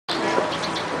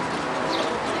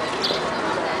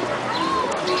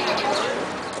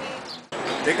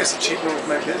biggest achievement with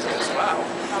my business. Wow.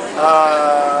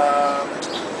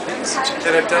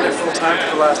 That I've done it full time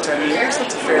for the last 10 years.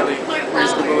 That's a fairly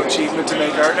reasonable achievement to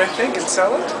make art, I think, and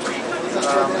sell it.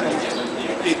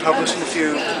 And be published in a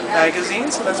few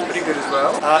magazines, so that's pretty good as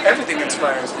well. Everything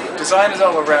inspires me. Design is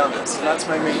all around us, and that's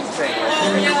my main thing.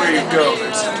 Everywhere you go,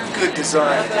 there's good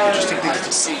design, interesting things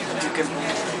to see. If you can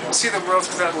see the world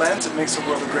through that lens, it makes the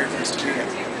world a great place to be in.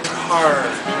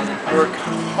 Work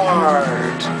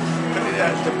hard.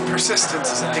 The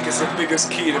persistence, I think, is the biggest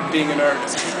key to being an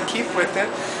artist. Keep with it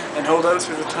and hold out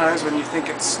through the times when you think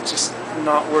it's just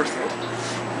not worth it.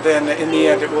 Then in the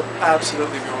end, it will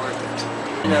absolutely be worth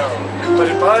it. No, but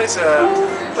it buys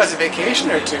a vacation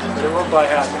or two, but it won't buy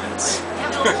happiness.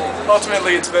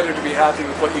 Ultimately, it's better to be happy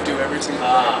with what you do every single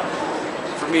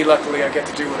day. For me, luckily, I get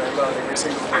to do what I love every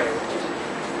single day.